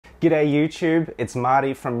G'day YouTube, it's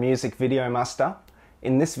Marty from Music Video Master.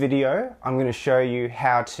 In this video, I'm going to show you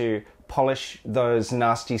how to polish those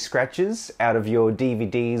nasty scratches out of your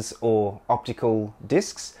DVDs or optical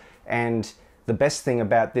discs. And the best thing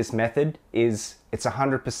about this method is it's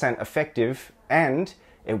 100% effective and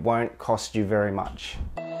it won't cost you very much.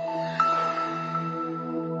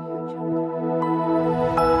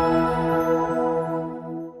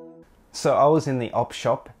 So I was in the op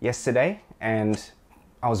shop yesterday and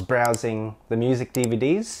I was browsing the music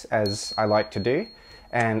DVDs, as I like to do,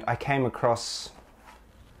 and I came across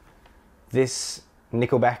this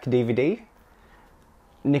Nickelback DVD.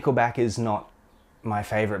 Nickelback is not my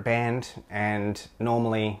favorite band, and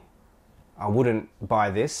normally I wouldn't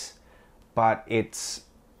buy this, but it's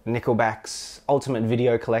Nickelback's Ultimate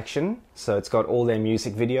Video Collection, so it's got all their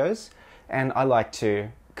music videos, and I like to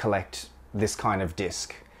collect this kind of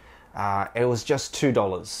disc. It was just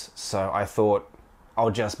 $2, so I thought I'll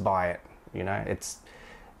just buy it. You know,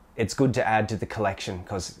 it's good to add to the collection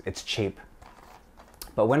because it's cheap.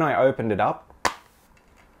 But when I opened it up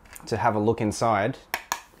to have a look inside,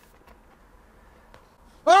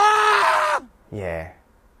 yeah,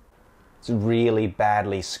 it's really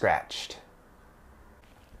badly scratched.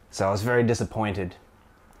 So I was very disappointed.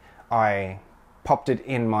 I popped it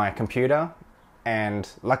in my computer, and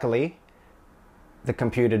luckily the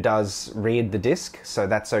computer does read the disc, so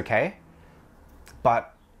that's okay.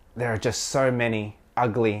 But there are just so many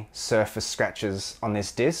ugly surface scratches on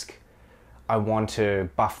this disc. I want to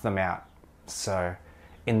buff them out. So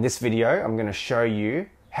in this video, I'm going to show you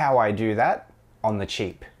how I do that on the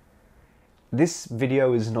cheap. This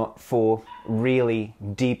video is not for really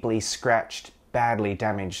deeply scratched, badly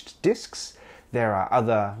damaged discs. There are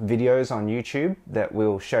other videos on YouTube that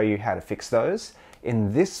will show you how to fix those.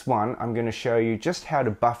 In this one, I'm going to show you just how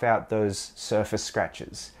to buff out those surface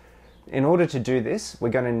scratches. In order to do this, we're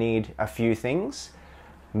going to need a few things.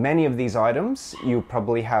 Many of these items you'll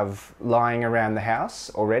probably have lying around the house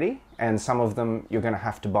already, and some of them you're going to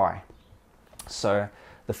have to buy. So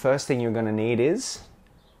the first thing you're going to need is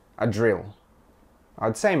a drill.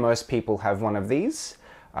 I'd say most people have one of these.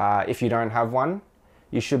 If you don't have one,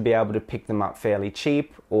 you should be able to pick them up fairly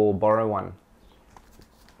cheap or borrow one.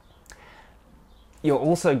 You're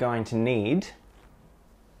also going to need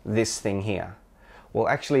this thing here. Well,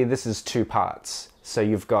 actually, this is two parts. So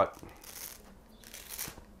you've got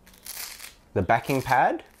the backing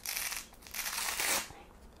pad.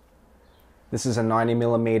 This is a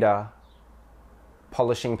 90mm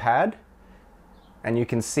polishing pad, and you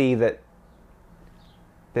can see that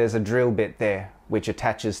there's a drill bit there which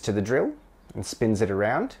attaches to the drill and spins it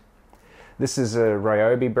around. This is a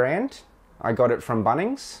Ryobi brand. I got it from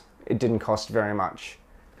Bunnings. It didn't cost very much.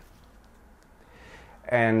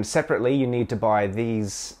 And separately, you need to buy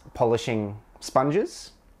these polishing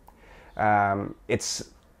sponges. It's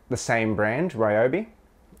the same brand, Ryobi,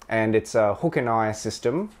 and it's a hook and eye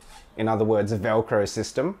system. In other words, a Velcro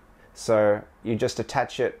system. So you just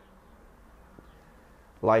attach it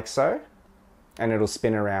like so, and it'll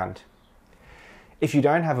spin around. If you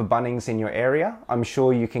don't have a Bunnings in your area, I'm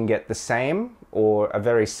sure you can get the same or a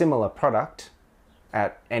very similar product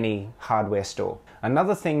at any hardware store.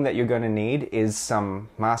 Another thing that you're going to need is some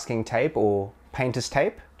masking tape or painter's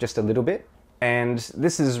tape, just a little bit. And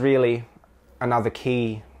this is really another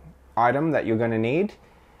key item that you're going to need.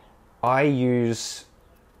 I use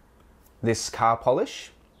this car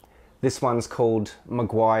polish. This one's called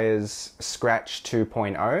Meguiar's Scratch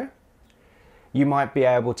 2.0. You might be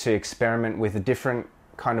able to experiment with a different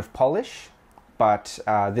kind of polish, but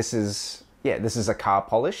this is a car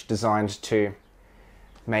polish designed to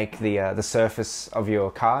make the surface of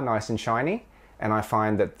your car nice and shiny, and I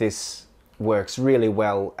find that this works really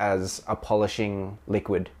well as a polishing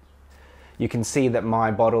liquid. You can see that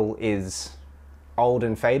my bottle is old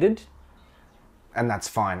and faded, and that's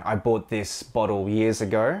fine. I bought this bottle years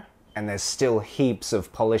ago and there's still heaps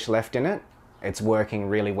of polish left in it. It's working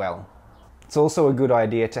really well. It's also a good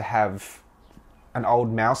idea to have an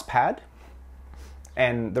old mouse pad,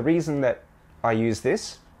 and the reason that I use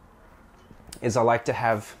this is I like to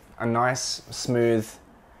have a nice, smooth,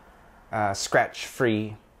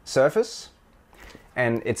 scratch-free surface,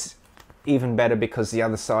 and it's even better because the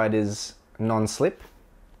other side is non-slip,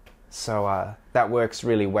 so that works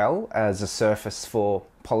really well as a surface for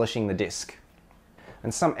polishing the disc.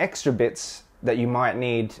 And some extra bits that you might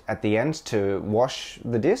need at the end to wash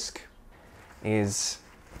the disc is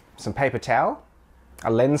some paper towel,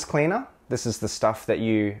 a lens cleaner. This is the stuff that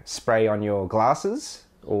you spray on your glasses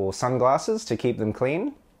or sunglasses to keep them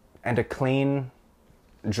clean, and a clean,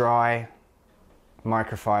 dry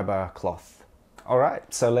microfiber cloth.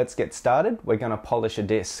 Alright, so let's get started. We're going to polish a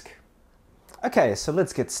disc. Okay, so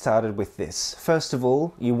let's get started with this. First of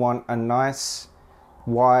all, you want a nice,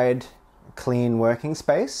 wide, clean working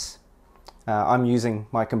space. I'm using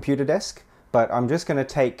my computer desk, but I'm just going to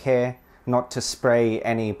take care not to spray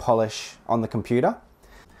any polish on the computer.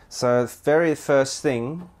 So the very first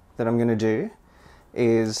thing that I'm going to do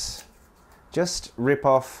is just rip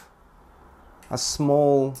off a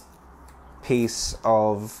small piece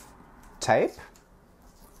of tape,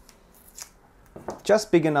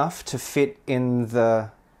 just big enough to fit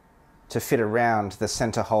around the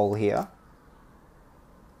center hole here.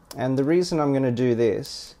 And the reason I'm going to do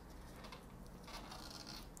this,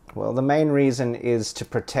 well, the main reason is to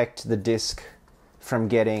protect the disc from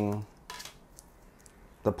getting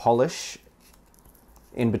the polish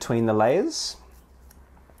in between the layers.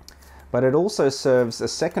 But it also serves a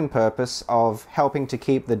second purpose of helping to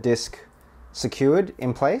keep the disc secured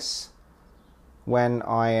in place when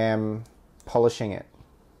I am polishing it.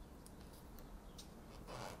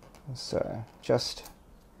 So just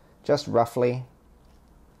roughly,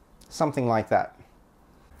 something like that.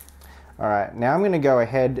 Alright, now I'm going to go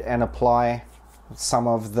ahead and apply some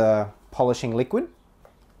of the polishing liquid.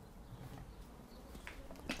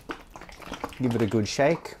 Give it a good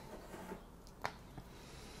shake.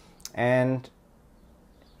 And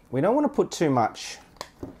we don't want to put too much.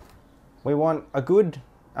 We want a good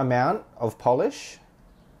amount of polish,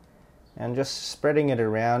 and just spreading it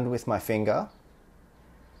around with my finger.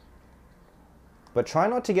 But try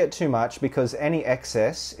not to get too much, because any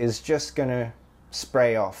excess is just going to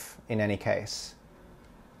spray off in any case.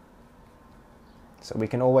 So we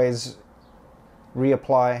can always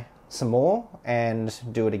reapply some more and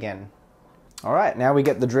do it again. Alright, now we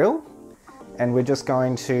get the drill, and we're just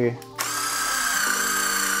going to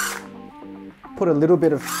put a little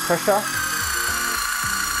bit of pressure.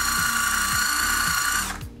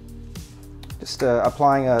 Just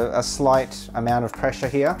applying a slight amount of pressure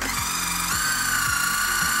here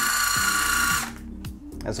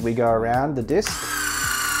as we go around the disc.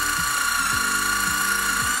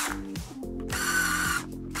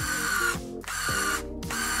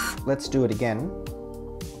 Let's do it again.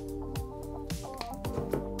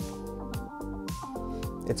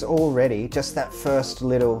 It's already, just that first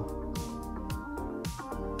little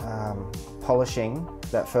polishing,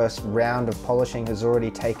 that first round of polishing has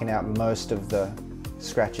already taken out most of the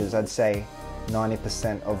scratches. I'd say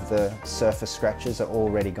 90% of the surface scratches are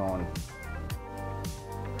already gone.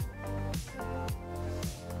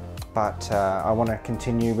 But I want to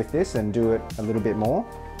continue with this and do it a little bit more.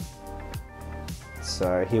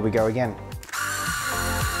 So here we go again.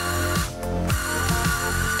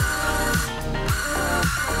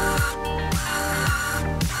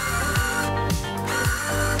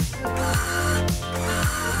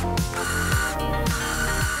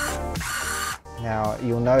 Now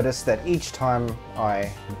you'll notice that each time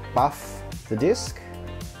I buff the disc,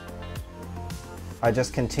 I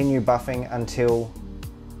just continue buffing until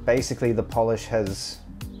basically the polish has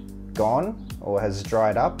gone or has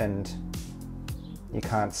dried up and you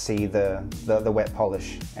can't see the wet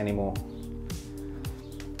polish anymore.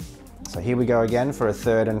 So here we go again for a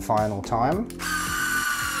third and final time.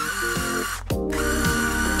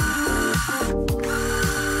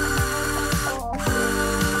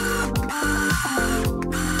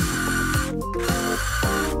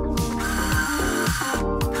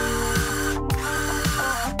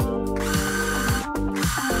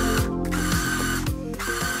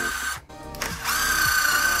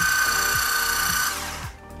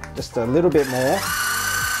 Just a little bit more.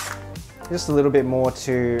 Just a little bit more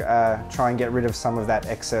to try and get rid of some of that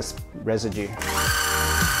excess residue.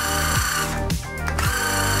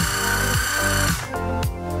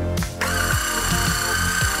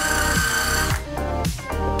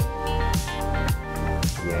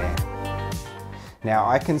 Yeah. Now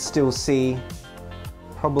I can still see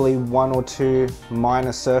probably one or two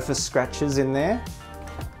minor surface scratches in there.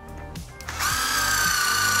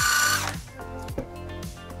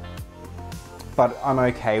 But I'm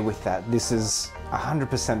okay with that. This is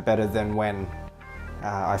 100% better than when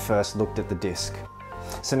I first looked at the disc.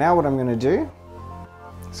 So now what I'm going to do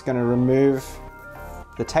is going to remove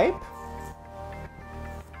the tape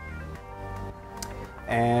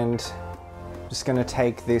and just going to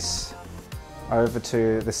take this over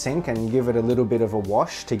to the sink and give it a little bit of a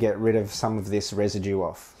wash to get rid of some of this residue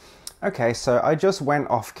off. Okay, so I just went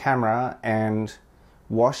off camera and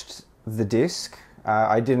washed the disc.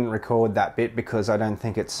 I didn't record that bit because I don't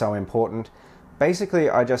think it's so important.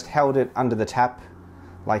 Basically, I just held it under the tap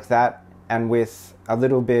like that, and with a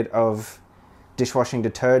little bit of dishwashing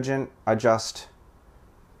detergent, I just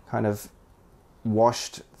kind of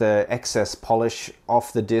washed the excess polish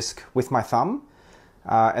off the disc with my thumb.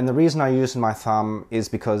 And the reason I use my thumb is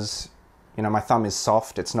because, you know, my thumb is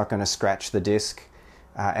soft, it's not going to scratch the disc.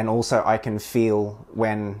 And also I can feel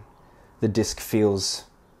when the disc feels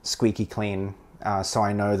squeaky clean, so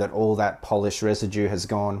I know that all that polish residue has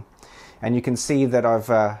gone. And you can see that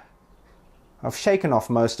I've shaken off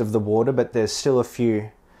most of the water, but there's still a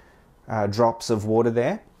few drops of water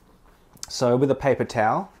there. So with a paper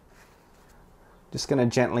towel, just going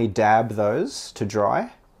to gently dab those to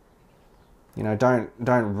dry. You know, don't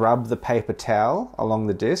rub the paper towel along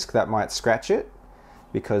the disc, that might scratch it,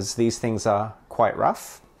 because these things are quite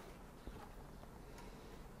rough.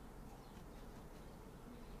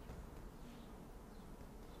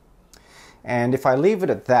 And if I leave it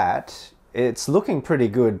at that, it's looking pretty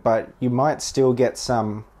good, but you might still get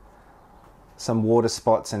some water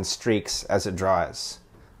spots and streaks as it dries.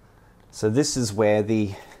 So this is where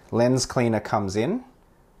the lens cleaner comes in.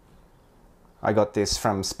 I got this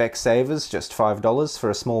from Specsavers, just $5 for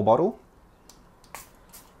a small bottle.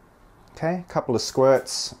 Okay, a couple of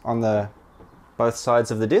squirts on both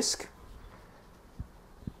sides of the disc.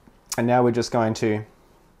 And now we're just going to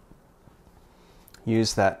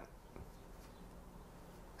use that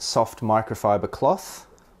soft microfiber cloth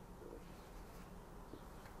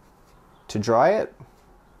to dry it.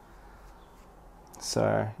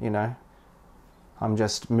 So, you know, I'm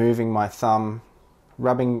just moving my thumb,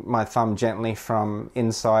 rubbing my thumb gently from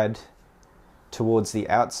inside towards the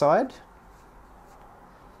outside.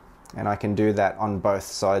 And I can do that on both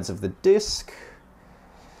sides of the disc.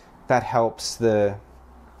 That helps the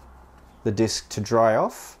disc to dry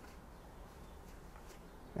off,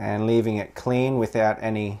 and leaving it clean without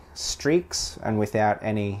any streaks and without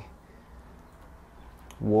any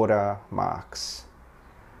water marks.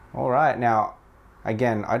 All right, now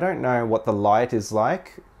again, I don't know what the light is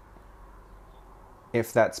like,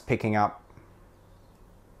 if that's picking up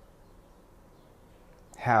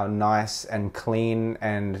how nice and clean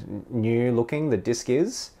and new looking the disc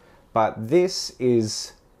is, but this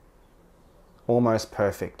is almost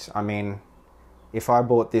perfect. I mean, if I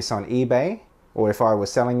bought this on eBay, or if I was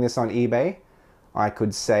selling this on eBay, I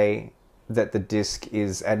could say that the disc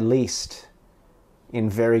is at least in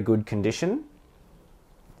very good condition.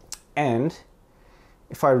 And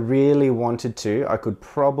if I really wanted to, I could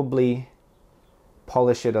probably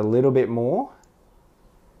polish it a little bit more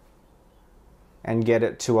and get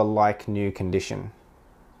it to a like new condition.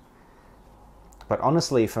 But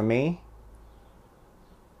honestly, for me,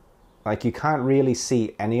 like, you can't really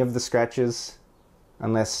see any of the scratches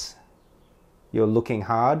unless you're looking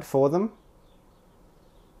hard for them.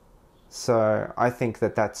 So I think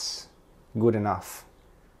that that's good enough.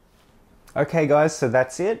 Okay guys, so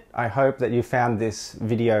that's it. I hope that you found this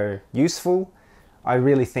video useful. I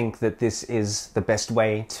really think that this is the best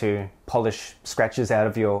way to polish scratches out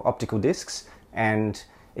of your optical discs, and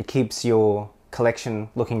it keeps your collection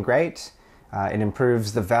looking great. It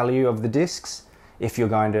improves the value of the discs. If you're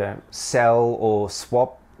going to sell or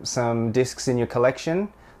swap some discs in your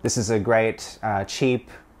collection, this is a great, cheap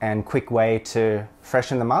and quick way to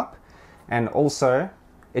freshen them up. And also,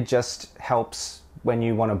 it just helps when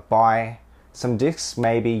you want to buy some discs.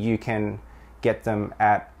 Maybe you can get them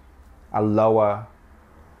at a lower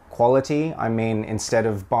quality. I mean, instead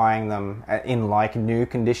of buying them in like new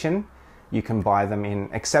condition, you can buy them in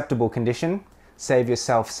acceptable condition, save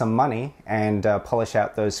yourself some money, and polish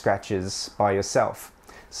out those scratches by yourself.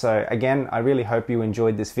 So again, I really hope you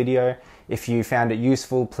enjoyed this video. If you found it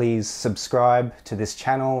useful, please subscribe to this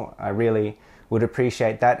channel. I really would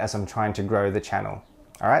appreciate that, as I'm trying to grow the channel.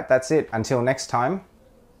 All right, that's it. Until next time,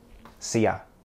 see ya.